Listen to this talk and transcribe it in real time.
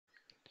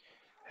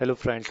Hello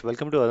friends,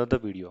 welcome to another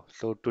video.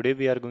 So today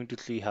we are going to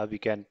see how we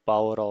can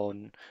power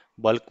on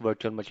bulk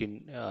virtual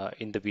machine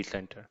in the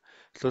vCenter.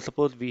 So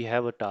suppose we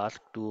have a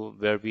task to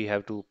where we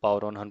have to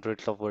power on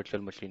hundreds of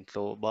virtual machines.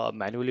 So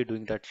manually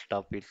doing that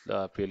stuff is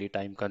really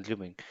time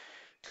consuming.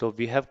 So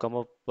we have come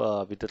up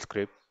with a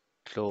script.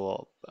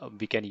 So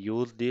we can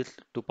use this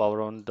to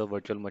power on the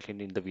virtual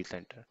machine in the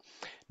vCenter.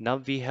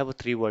 Now we have a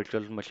three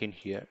virtual machine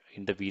here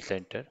in the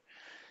vCenter.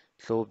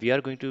 So we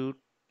are going to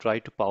try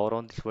to power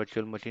on this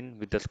virtual machine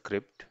with the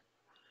script.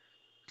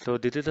 So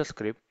this is a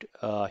script.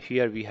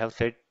 Here we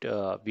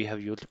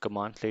have used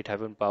command set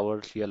hyphen power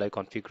CLI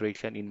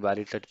configuration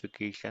invalid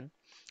certification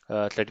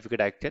certificate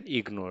action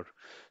ignore.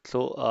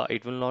 So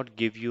it will not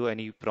give you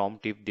any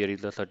prompt if there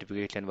is a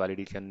certification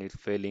validation is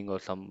failing or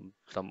some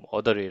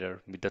other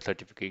error with the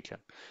certification.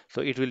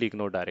 So it will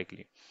ignore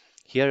directly.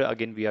 Here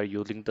again we are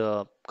using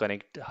the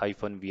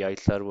Connect-VI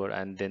server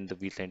and then the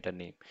vCenter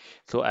name.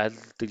 So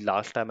as the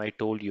last time I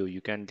told you,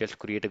 you can just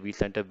create a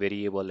vCenter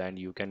variable and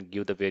you can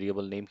give the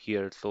variable name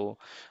here. So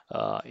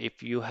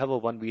if you have a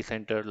one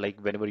vCenter, like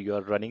whenever you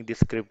are running this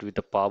script with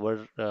the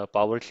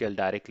PowerShell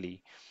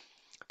directly,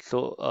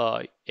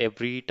 so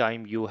every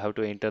time you have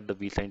to enter the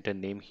vCenter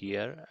name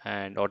here,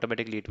 and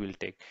automatically it will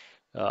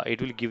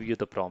give you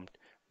the prompt.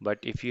 But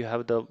if you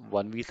have the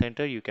one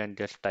vCenter, you can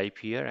just type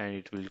here, and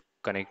it will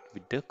connect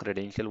with the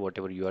credential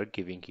whatever you are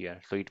giving here.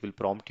 So it will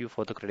prompt you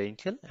for the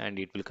credential, and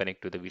it will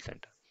connect to the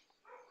vCenter.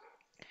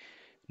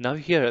 Now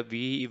here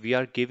we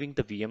are giving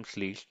the VMs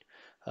list.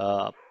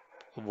 Uh,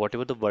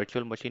 Whatever the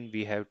virtual machine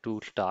we have to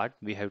start,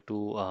 we have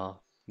to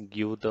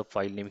give the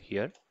file name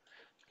here.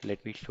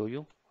 Let me show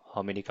you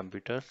how many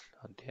computers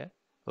are there.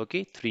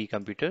 Okay, three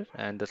computers,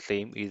 and the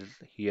same is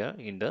here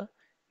in the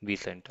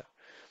vCenter.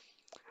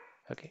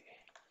 Okay,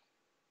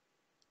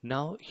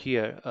 now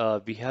here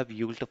we have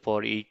used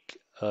for each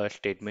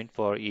statement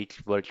for each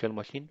virtual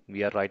machine.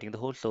 We are writing the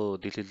whole. So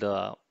this is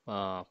the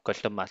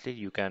custom message.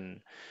 You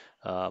can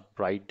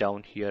write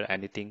down here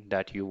anything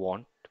that you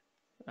want,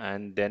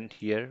 and then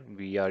here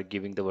we are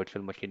giving the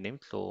virtual machine name.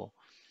 So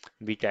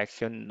which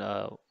action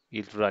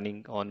is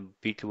running on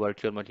which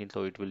virtual machine,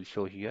 so it will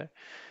show here.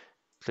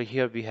 So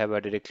here we have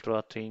added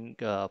extra thing,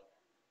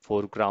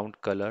 foreground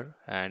color,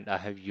 and I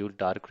have used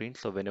dark green.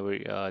 So whenever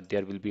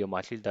there will be a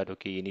message that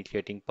okay,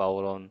 initiating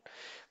power on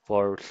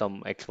for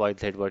some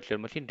XYZ virtual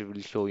machine, it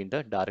will show in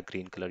the dark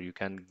green color. You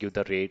can give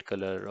the red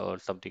color or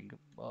something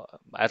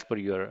as per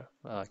your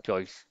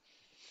choice.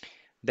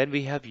 Then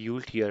we have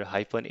used here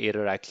hyphen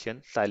error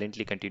action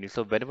silently continue.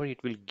 So whenever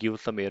it will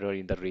give some error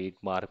in the red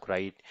mark,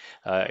 right?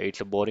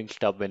 It's a boring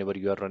stuff whenever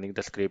you are running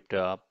the script.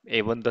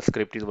 Even the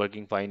script is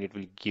working fine, it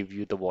will give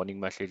you the warning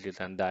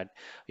messages and that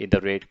in the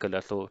red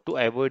color. So to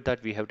avoid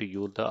that, we have to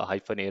use the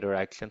hyphen error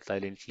action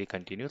silently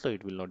continue. So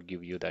it will not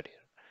give you that error.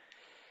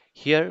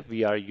 Here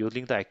we are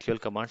using the actual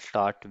command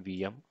start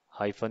VM.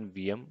 Hyphen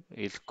VM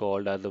is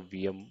called as a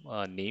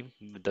VM name,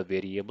 the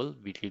variable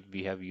which is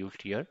we have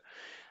used here.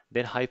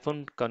 Then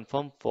hyphen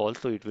confirm false,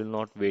 so it will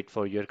not wait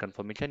for your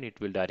confirmation, it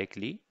will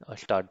directly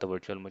start the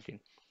virtual machine.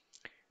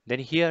 Then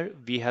here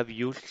we have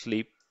used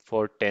sleep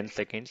for 10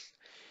 seconds.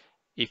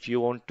 If you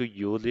want to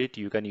use it,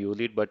 you can use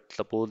it, but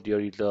suppose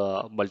there is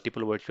a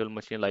multiple virtual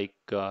machine like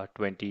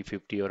 20,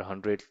 50 or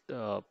 100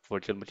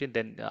 virtual machine,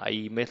 then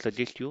I may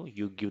suggest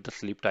you give the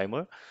sleep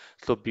timer.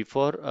 So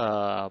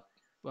before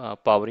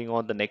powering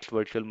on the next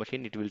virtual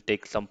machine, it will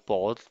take some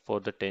pause for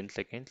the 10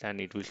 seconds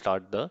and it will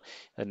start the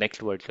next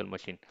virtual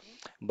machine.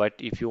 But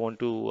if you want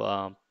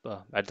to,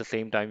 at the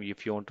same time,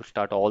 if you want to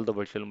start all the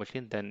virtual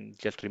machine, then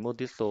just remove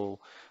this. So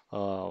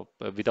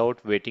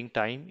without waiting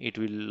time, it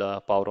will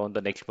power on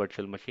the next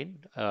virtual machine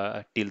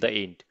till the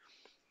end.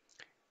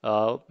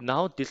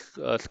 Now this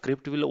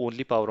script will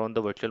only power on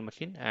the virtual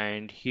machine,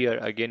 and here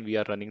again we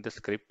are running the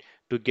script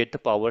to get the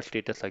power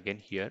status again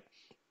here.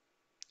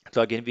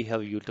 So again we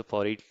have used the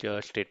for each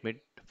statement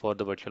for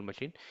the virtual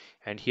machine,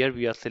 and here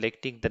we are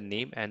selecting the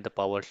name and the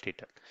power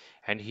status.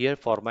 And here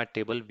format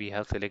table we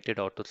have selected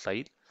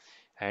AutoSize,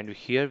 and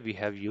here we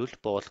have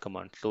used pause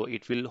command. So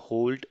it will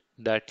hold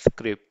that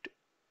script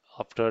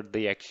after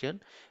the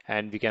action,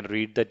 and we can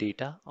read the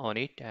data on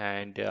it,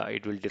 and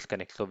it will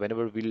disconnect. So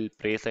whenever we'll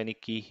press any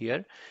key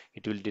here,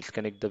 it will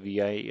disconnect the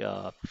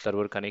vi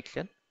server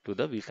connection to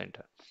the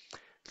vCenter.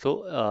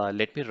 So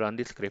let me run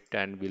the script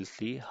and we'll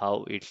see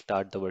how it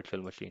start the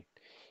virtual machine.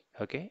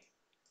 Okay,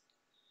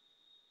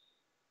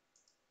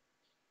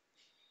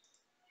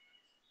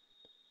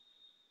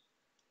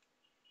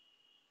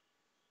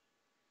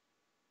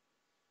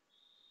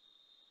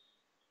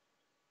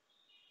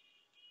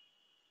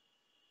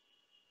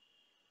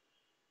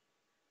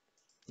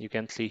 you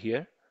can see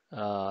here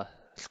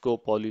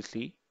scope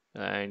policy,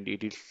 and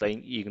it is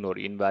saying ignore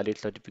invalid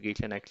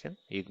certification action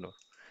ignore.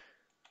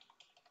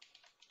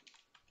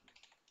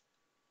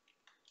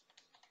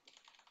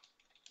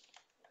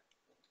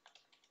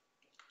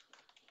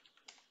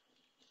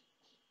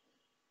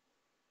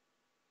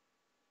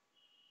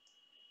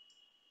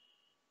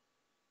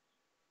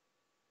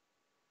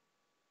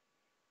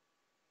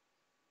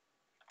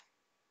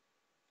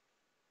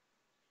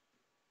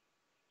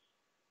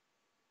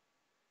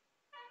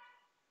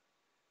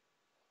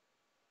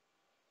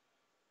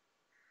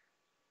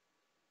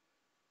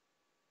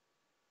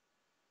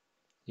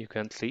 You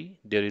can see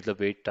there is a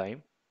wait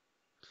time.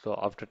 So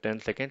after 10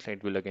 seconds,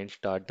 it will again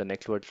start the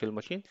next virtual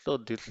machine. So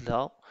this is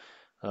how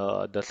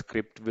the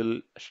script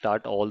will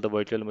start all the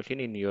virtual machine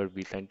in your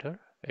vCenter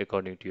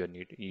according to your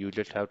need. You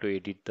just have to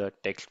edit the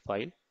text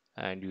file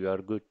and you are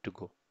good to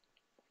go.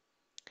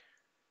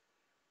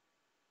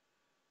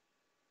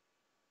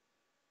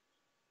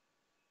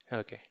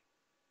 Okay.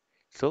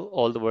 So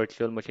all the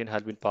virtual machine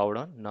has been powered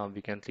on. Now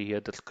we can see here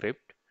the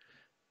script.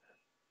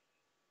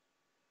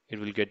 It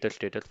will get the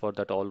status for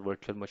that all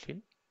virtual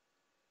machine.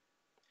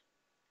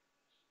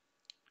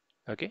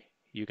 Okay.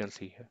 You can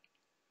see here.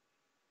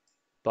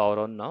 Power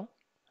on now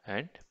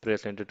and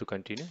press enter to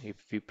continue. If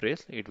we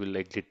press, it will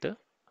exit the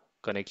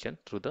connection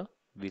through the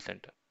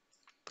vCenter.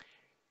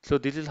 So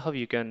this is how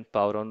you can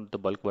power on the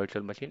bulk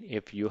virtual machine.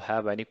 If you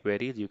have any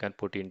queries, you can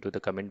put into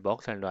the comment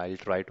box and I'll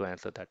try to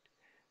answer that.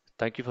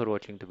 Thank you for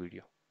watching the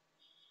video.